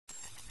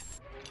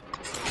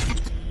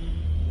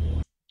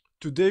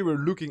Today we're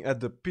looking at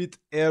the PYTH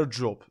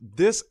airdrop.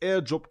 This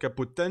airdrop can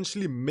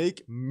potentially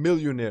make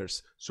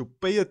millionaires, so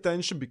pay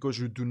attention because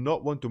you do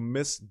not want to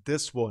miss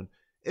this one.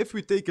 If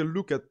we take a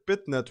look at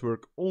PYTH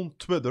Network on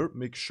Twitter,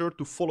 make sure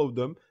to follow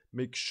them,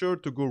 make sure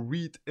to go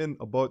read in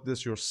about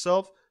this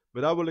yourself,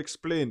 but I will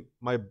explain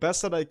my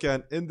best that I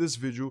can in this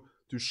video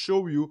to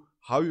show you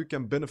how you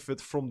can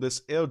benefit from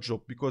this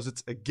airdrop, because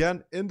it's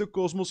again in the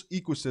Cosmos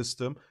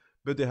ecosystem,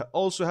 but they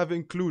also have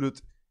included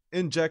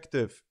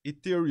Injective,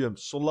 Ethereum,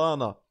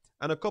 Solana,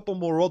 and a couple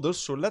more others,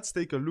 so let's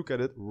take a look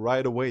at it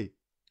right away.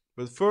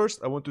 But first,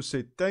 I want to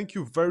say thank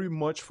you very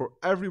much for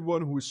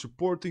everyone who is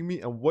supporting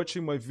me and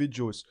watching my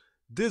videos.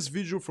 This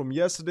video from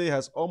yesterday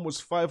has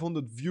almost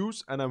 500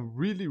 views and I'm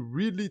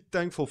really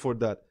thankful for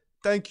that.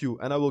 Thank you,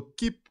 and I will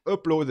keep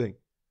uploading.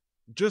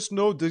 Just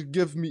know this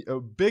gives me a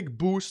big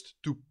boost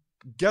to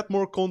get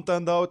more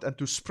content out and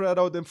to spread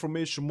out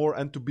information more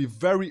and to be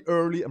very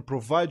early and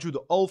provide you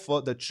the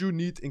alpha that you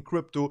need in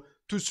crypto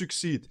to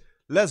succeed.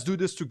 Let's do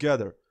this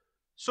together.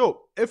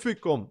 So if we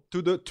come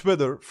to the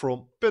Twitter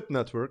from PYTH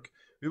Network,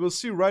 we will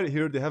see right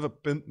here they have a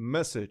pinned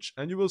message,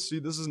 and you will see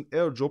this is an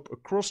airdrop, a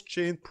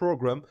cross-chain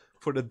program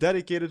for the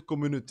dedicated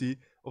community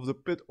of the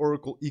PYTH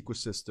Oracle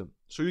ecosystem.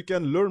 So you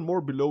can learn more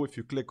below if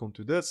you click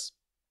onto this.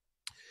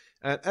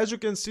 And as you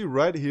can see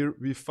right here,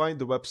 we find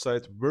the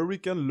website where we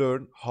can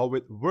learn how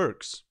it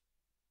works.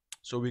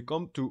 So we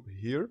come to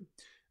here,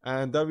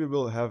 and then we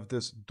will have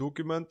this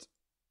document.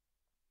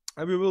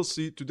 And we will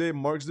see today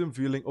marks the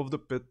unveiling of the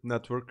PYTH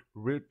Network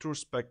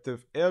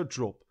retrospective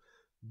airdrop.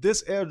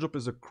 This airdrop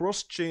is a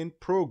cross-chain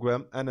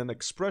program and an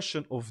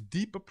expression of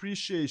deep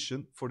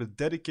appreciation for the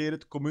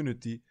dedicated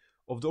community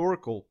of the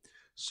Oracle.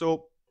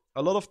 So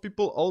a lot of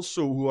people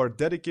also who are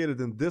dedicated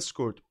in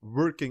Discord,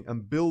 working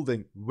and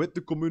building with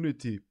the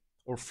community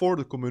or for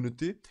the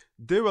community,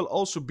 they will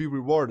also be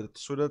rewarded.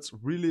 So that's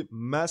really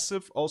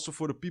massive also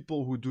for the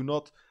people who do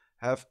not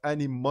have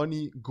any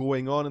money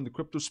going on in the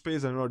crypto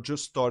space and are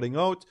just starting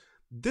out.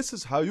 This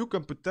is how you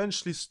can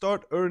potentially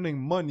start earning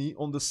money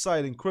on the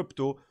side in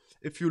crypto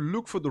if you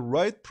look for the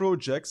right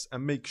projects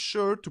and make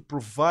sure to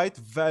provide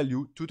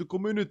value to the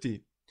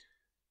community.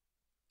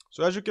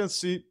 So as you can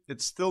see,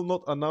 it's still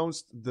not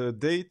announced the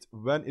date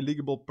when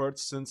eligible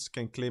participants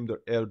can claim their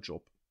airdrop.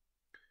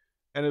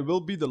 And it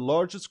will be the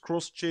largest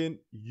cross-chain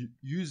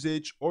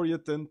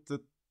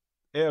usage-oriented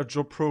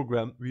airdrop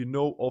program we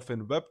know of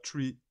in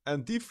Web3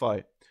 and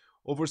DeFi.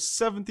 Over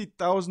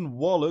 70,000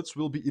 wallets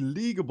will be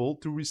eligible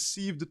to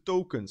receive the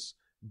tokens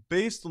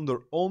based on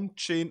their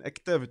on-chain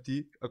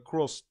activity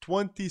across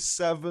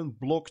 27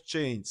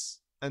 blockchains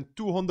and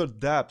 200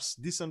 dApps,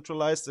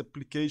 decentralized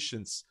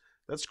applications.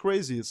 That's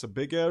crazy, it's a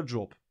big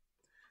airdrop.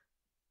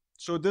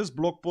 So this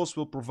blog post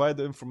will provide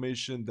the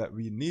information that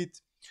we need.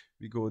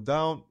 We go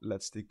down,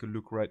 let's take a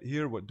look right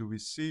here. What do we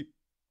see?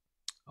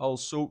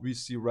 Also, we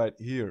see right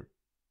here,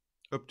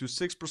 up to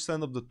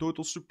 6% of the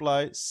total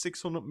supply,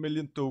 600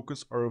 million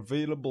tokens are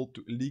available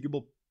to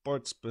eligible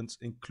participants,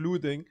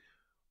 including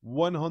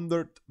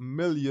 100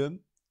 million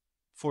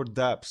for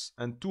dApps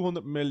and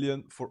 200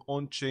 million for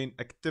on-chain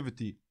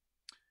activity.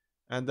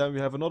 And then we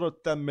have another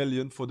 10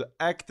 million for the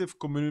active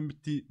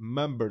community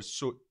members.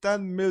 So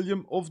 10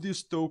 million of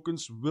these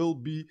tokens will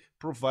be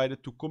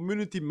provided to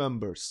community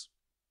members.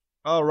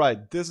 All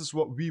right, this is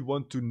what we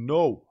want to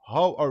know.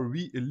 How are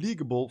we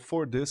eligible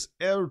for this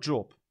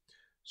airdrop?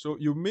 So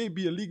you may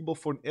be eligible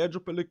for an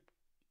airdrop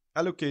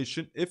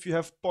allocation if you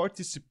have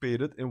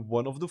participated in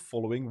one of the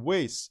following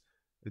ways.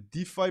 A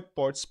DeFi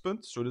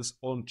participant, so this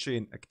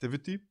on-chain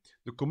activity,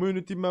 the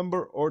community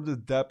member, or the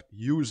dApp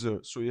user.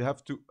 So you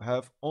have to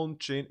have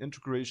on-chain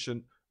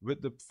integration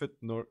with the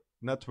PYTH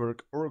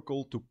Network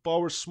Oracle to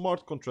power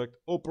smart contract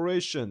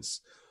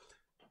operations.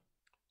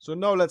 So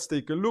now let's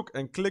take a look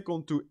and click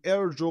onto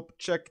airdrop,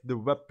 check the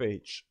web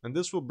page. And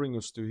this will bring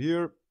us to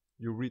here.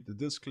 You read the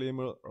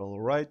disclaimer,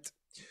 all right.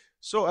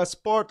 So as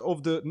part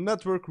of the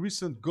network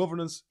recent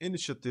governance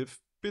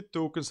initiative, PYTH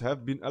tokens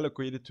have been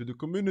allocated to the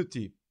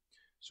community.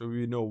 So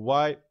we know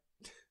why.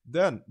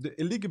 Then the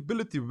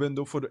eligibility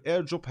window for the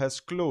airdrop has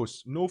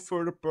closed. No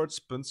further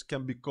participants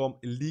can become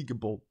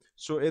eligible.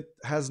 So it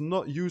has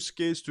not use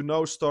case to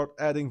now start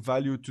adding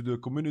value to the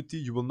community.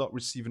 You will not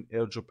receive an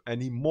airdrop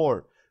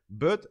anymore.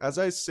 But as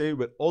I say,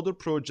 with other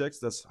projects,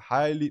 that's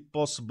highly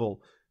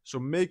possible. So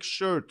make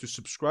sure to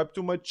subscribe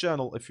to my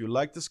channel if you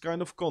like this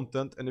kind of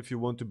content and if you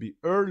want to be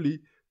early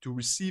to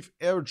receive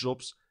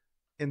airdrops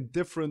in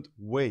different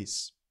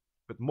ways.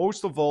 But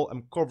most of all,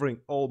 I'm covering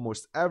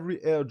almost every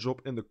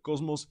airdrop in the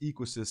Cosmos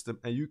ecosystem,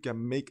 and you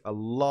can make a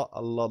lot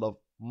of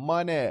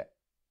money.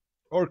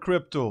 Or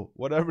crypto,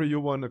 whatever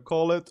you want to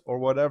call it, or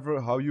whatever,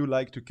 how you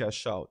like to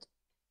cash out.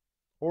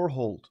 Or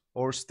hold,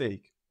 or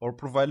stake, or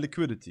provide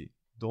liquidity.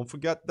 Don't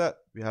forget that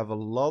we have a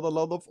lot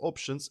of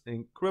options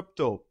in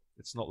crypto.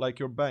 It's not like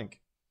your bank.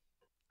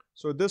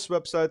 So this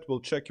website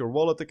will check your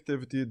wallet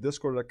activity,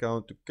 Discord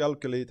account to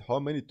calculate how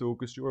many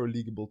tokens you are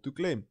eligible to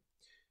claim.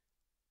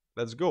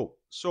 Let's go.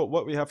 So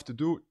what we have to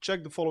do,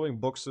 check the following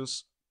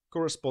boxes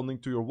corresponding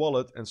to your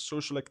wallet and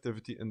social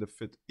activity in the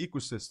PYTH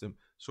ecosystem.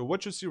 So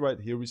what you see right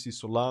here, we see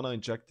Solana,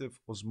 Injective,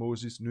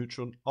 Osmosis,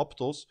 Neutron,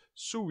 Optos,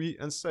 Sui,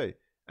 and Sei,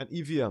 and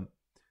EVM.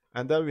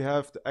 And then we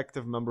have the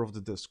active member of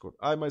the Discord.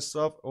 I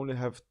myself only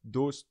have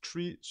those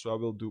 3, so I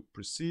will do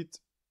proceed.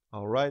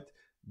 All right,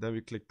 then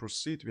we click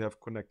proceed. We have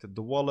connected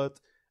the wallet.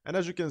 And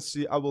as you can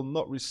see, I will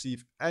not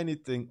receive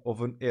anything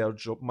of an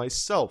airdrop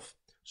myself.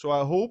 So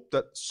I hope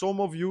that some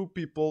of you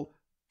people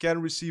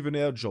can receive an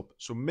airdrop.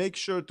 So make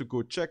sure to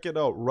go check it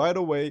out right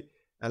away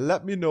and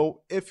let me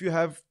know if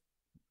you're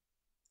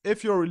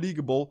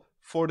eligible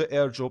for the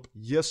airdrop,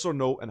 yes or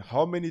no, and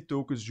how many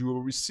tokens you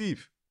will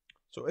receive.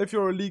 So if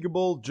you're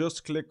eligible,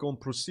 just click on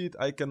proceed.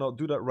 I cannot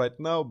do that right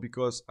now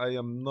because I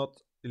am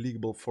not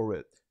eligible for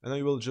it. And then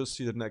you will just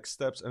see the next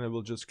steps and it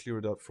will just clear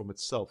it out from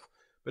itself.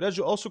 But as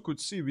you also could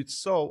see, we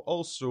saw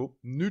also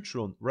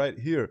Neutron right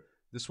here.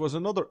 This was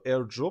another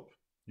airdrop.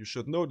 You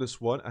should know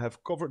this one. I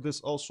have covered this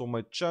also on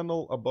my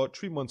channel about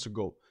 3 months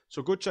ago.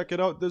 So go check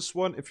it out, this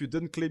one. If you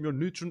didn't claim your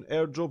Neutron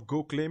airdrop,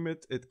 go claim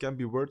it. It can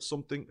be worth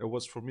something. It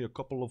was for me a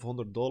couple of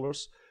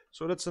 $100.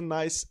 So that's a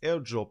nice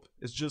airdrop.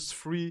 It's just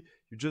free.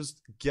 You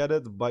just get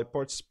it by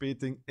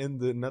participating in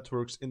the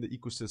networks, in the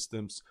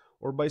ecosystems,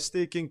 or by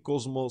staking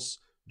Cosmos,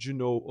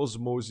 Juno,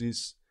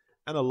 Osmosis,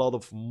 and a lot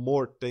of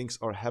more things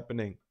are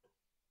happening.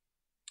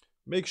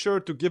 Make sure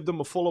to give them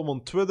a follow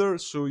on Twitter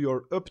so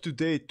you're up to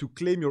date to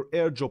claim your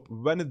airdrop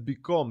when it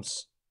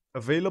becomes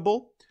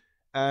available.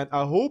 And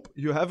I hope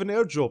you have an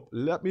airdrop.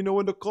 Let me know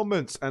in the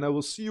comments and I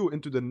will see you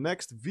into the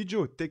next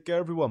video. Take care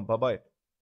everyone. Bye bye.